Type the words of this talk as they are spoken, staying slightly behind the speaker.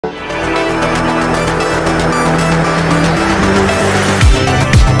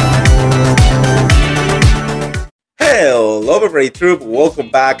Hello, Beverly Troop. Welcome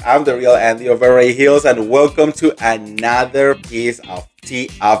back. I'm the real Andy of Beverly Hills, and welcome to another piece of tea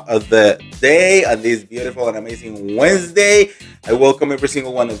of the day on this beautiful and amazing Wednesday. I welcome every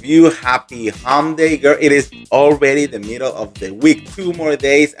single one of you. Happy Hum Day, girl. It is already the middle of the week. 2 more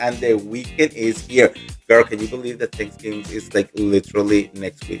days, and the weekend is here. Girl, can you believe that Thanksgiving is like literally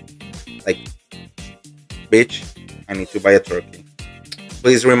next week? Like, bitch, I need to buy a turkey.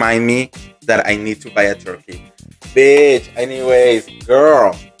 Please remind me that I need to buy a turkey. Bitch. Anyways,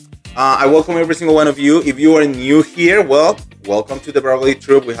 girl, I welcome every single one of you. If you are new here, well, welcome to the Beverly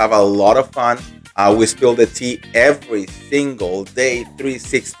Troop. We have a lot of fun. We spill the tea every single day,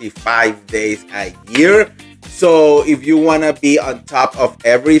 365 days a year. So if you want to be on top of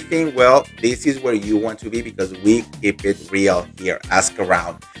everything, well, this is where you want to be because we keep it real here. Ask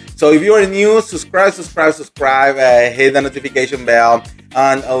around. So if you are new, subscribe, hit the notification bell.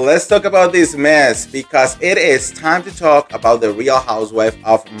 And let's talk about this mess because it is time to talk about the Real Housewife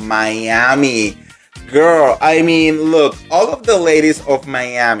of Miami. Girl, I mean, look, all of the ladies of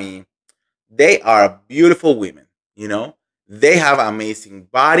Miami, they are beautiful women, you know? They have amazing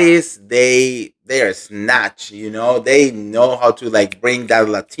bodies. They are snatch, you know? They know how to like bring that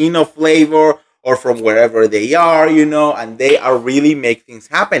Latino flavor or from wherever they are, you know? And they are really make things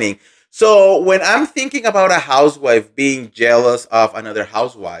happening. So when I'm thinking about a housewife being jealous of another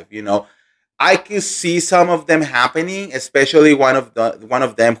housewife, you know, I could see some of them happening, especially one of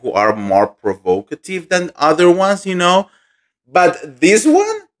them who are more provocative than other ones, you know. But this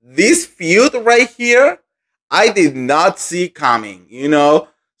one, this feud right here, I did not see coming, you know.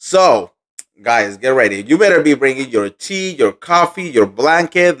 So, guys, get ready. You better be bringing your tea, your coffee, your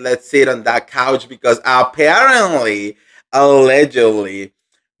blanket. Let's sit on that couch because apparently, allegedly,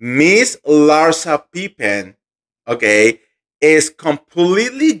 Miss Larsa Pippen, okay, is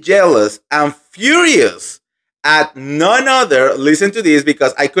completely jealous and furious at none other, listen to this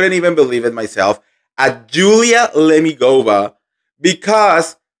because I couldn't even believe it myself, at Julia Lemigova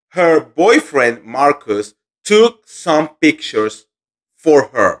because her boyfriend, Marcus, took some pictures for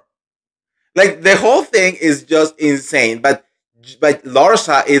her. Like, the whole thing is just insane, but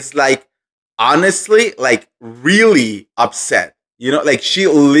Larsa is like, honestly, like, really upset. You know, like she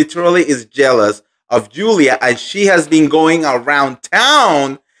literally is jealous of Julia and she has been going around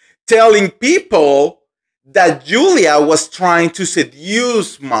town telling people that Julia was trying to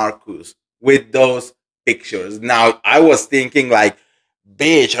seduce Marcus with those pictures. Now, I was thinking like,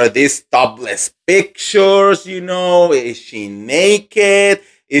 bitch, are these topless pictures? You know, is she naked?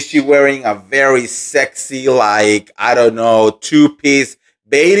 Is she wearing a very sexy, like, I don't know, 2-piece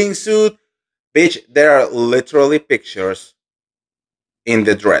bathing suit? Bitch, there are literally pictures in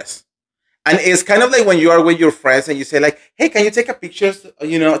the dress. And it's kind of like when you are with your friends and you say like, hey, can you take a picture,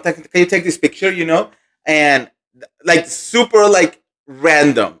 you know, can you take this picture, you know? And like super like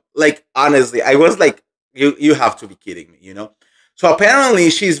random. Like, honestly, I was like, you have to be kidding me, you know? So apparently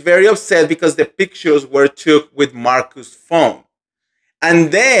she's very upset because the pictures were took with Marcus' phone.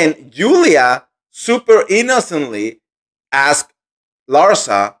 And then Julia super innocently asked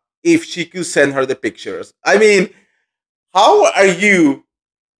Larsa if she could send her the pictures. I mean, how are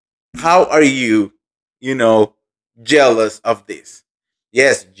you, you know, jealous of this?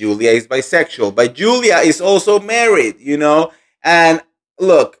 Yes, Julia is bisexual, but Julia is also married, you know? And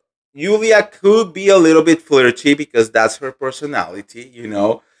look, Julia could be a little bit flirty because that's her personality, you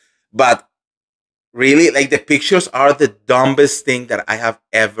know? But really, like, the pictures are the dumbest thing that I have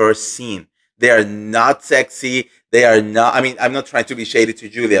ever seen. They are not sexy. They are not, I mean, I'm not trying to be shady to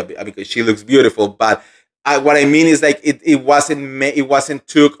Julia because she looks beautiful, but what I mean is like it wasn't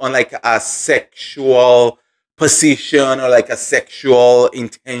took on like a sexual position or like a sexual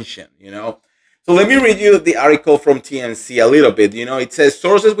intention, you know. So let me read you the article from TMC a little bit. You know, it says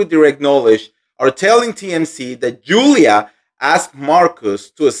sources with direct knowledge are telling TMC that Julia asked Marcus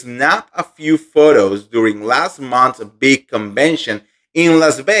to snap a few photos during last month's big convention in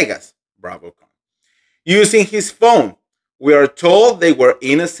Las Vegas, BravoCon, using his phone. We are told they were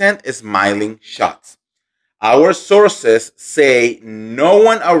innocent, smiling shots. Our sources say no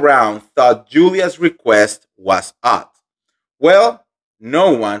one around thought Julia's request was odd. Well,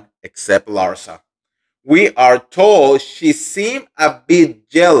 no one except Larsa. We are told she seemed a bit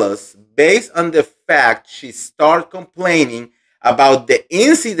jealous based on the fact she started complaining about the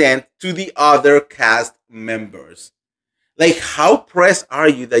incident to the other cast members. Like, how pressed are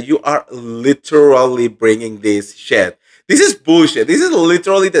you that you are literally bringing this shit? This is bullshit. This is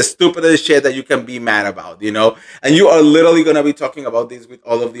literally the stupidest shit that you can be mad about, you know? And you are literally going to be talking about this with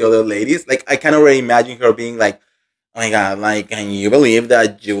all of the other ladies. Like, I can already imagine her being like, Oh my god, like, can you believe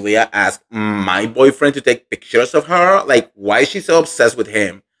that Julia asked my boyfriend to take pictures of her? Like, why is she so obsessed with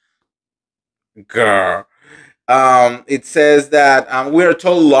him? Girl. It says that we are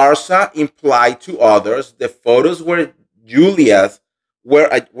told Larsa implied to others the photos were Julia's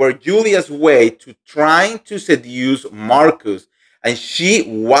way to trying to seduce Marcus, and she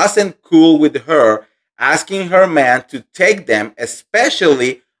wasn't cool with her asking her man to take them,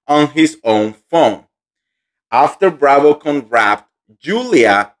 especially on his own phone. After BravoCon wrapped,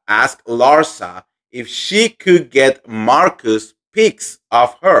 Julia asked Larsa if she could get Marcus pics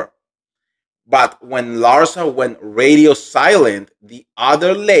of her. But when Larsa went radio silent, the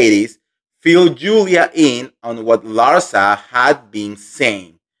other ladies filled Julia in on what Larsa had been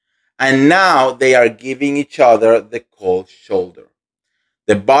saying. And now they are giving each other the cold shoulder.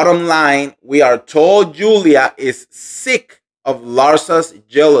 The bottom line, we are told Julia is sick of Larsa's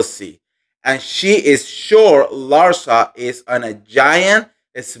jealousy, and she is sure Larsa is on a giant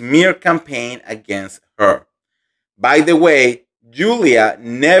smear campaign against her. By the way, Julia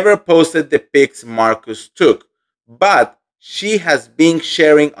never posted the pics Marcus took, but she has been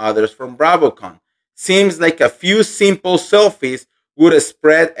sharing others from BravoCon. Seems like a few simple selfies would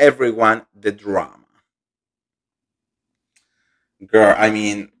spread everyone the drama. Girl, I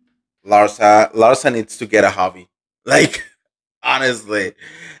mean, Larsa needs to get a hobby. Like, honestly.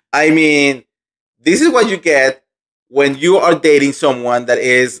 I mean, this is what you get when you are dating someone that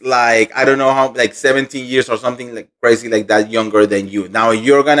is like, I don't know how, like 17 years or something like crazy like that younger than you. Now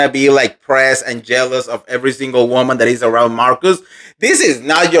you're gonna be like pressed and jealous of every single woman that is around Marcus. This is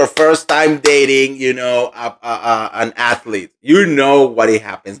not your first time dating, an athlete. You know what it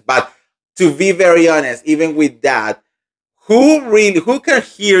happens. But to be very honest, even with that, who can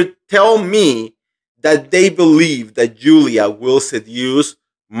here tell me that they believe that Julia will seduce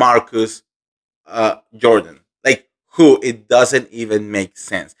Marcus Jordan? Like, who? It doesn't even make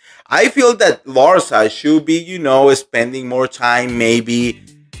sense. I feel that Larsa should be, spending more time, maybe,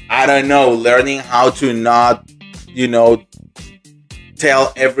 I don't know, learning how to not,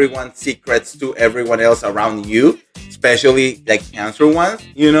 tell everyone's secrets to everyone else around you, especially like cancer ones.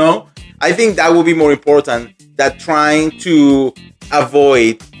 I think that would be more important than trying to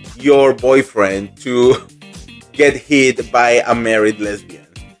avoid your boyfriend to get hit by a married lesbian.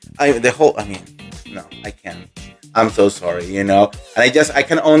 No, I can't. I'm so sorry, And I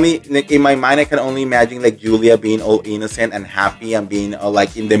can only, like, in my mind, I can only imagine like Julia being all innocent and happy and being all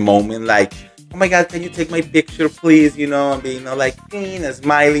like in the moment, like, oh my God, can you take my picture, please? And being all like,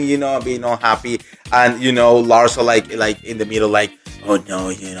 smiling, and being all happy. And, Larsa like in the middle, like, oh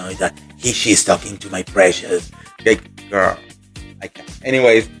no, that she's talking to my precious. Like, girl, I can't.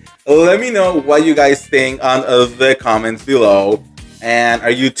 Anyways, let me know what you guys think on the comments below. And are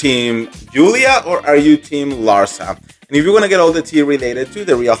you team Julia or are you team Larsa? And if you want to get all the tea related to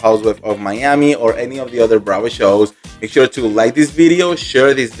the Real Housewives of Miami or any of the other Bravo shows, make sure to like this video,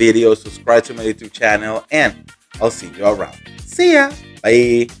 share this video, subscribe to my YouTube channel, and I'll see you around. See ya.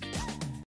 Bye.